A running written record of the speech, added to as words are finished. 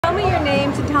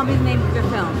tell me the name of your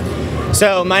film.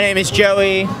 So my name is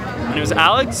Joey. My name is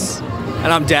Alex.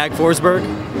 And I'm Dag Forsberg.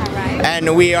 All right.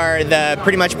 And we are the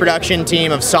pretty much production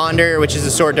team of Sonder, which is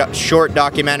a short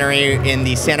documentary in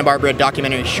the Santa Barbara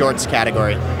documentary shorts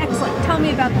category. Excellent. Tell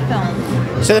me about the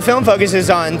film. So the film focuses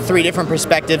on three different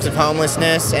perspectives of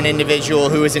homelessness: an individual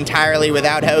who is entirely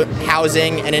without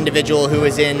housing, an individual who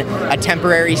is in a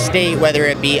temporary state, whether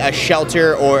it be a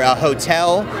shelter or a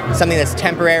hotel, something that's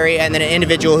temporary, and then an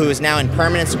individual who is now in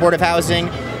permanent supportive housing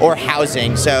or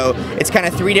housing. So it's kind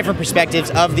of three different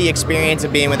perspectives of the experience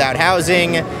of being without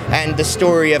housing and the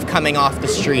story of coming off the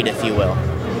street, if you will.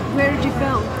 Where did you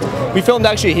film? We filmed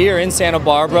actually here in Santa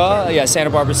Barbara. Yeah, Santa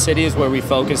Barbara City is where we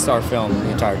focused our film the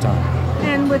entire time.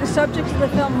 And were the subjects of the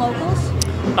film locals?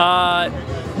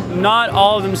 Not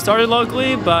all of them started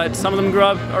locally, but some of them grew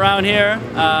up around here,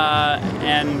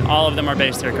 and all of them are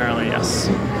based here currently, yes.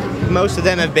 Most of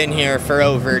them have been here for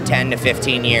over 10 to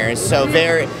 15 years, so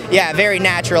very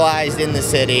naturalized in the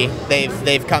city.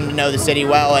 They've come to know the city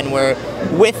well, and were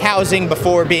with housing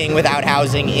before being without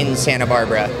housing in Santa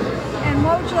Barbara. And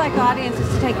what would you like audiences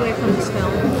to take away from this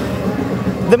film?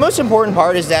 The most important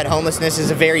part is that homelessness is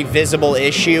a very visible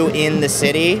issue in the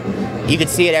city. You can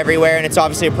see it everywhere, and it's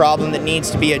obviously a problem that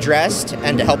needs to be addressed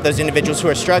and to help those individuals who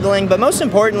are struggling. But most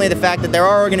importantly, the fact that there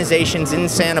are organizations in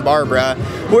Santa Barbara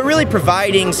who are really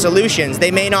providing solutions.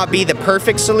 They may not be the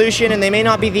perfect solution, and they may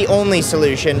not be the only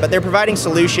solution, but they're providing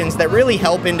solutions that really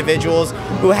help individuals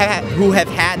who have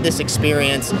had this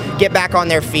experience get back on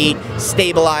their feet,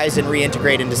 stabilize, and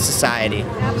reintegrate into society.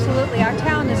 Absolutely. Our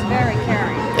town is very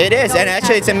caring. It is, and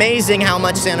actually it's amazing how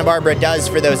much Santa Barbara does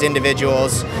for those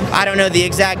individuals. I don't know the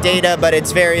exact data, but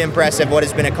it's very impressive what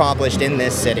has been accomplished in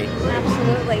this city.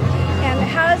 Absolutely. And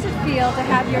how does it feel to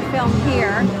have your film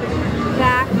here,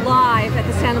 back live at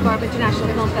the Santa Barbara International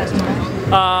Film Festival?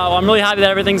 Well, I'm really happy that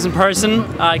everything's in person.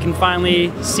 I can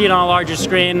finally see it on a larger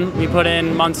screen. We put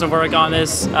in months of work on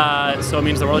this, so it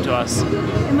means the world to us.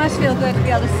 It must feel good to be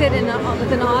able to sit in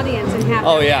with an audience and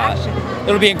have reaction.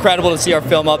 It'll be incredible to see our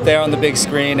film up there on the big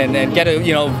screen and get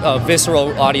a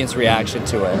visceral audience reaction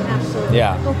to it. Absolutely.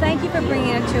 Yeah. Well, thank you for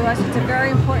bringing it to us. It's a very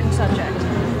important subject.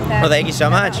 Well, thank you so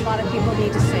much. A lot of people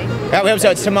need to see. Yeah, we hope so.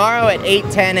 It's tomorrow at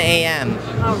 8:10 a.m.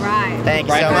 All right. Thank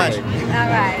you so much. All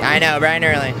right. I know, bright and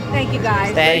early. Thank you,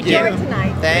 guys. Thank you. Enjoy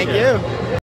tonight. Thank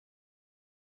you.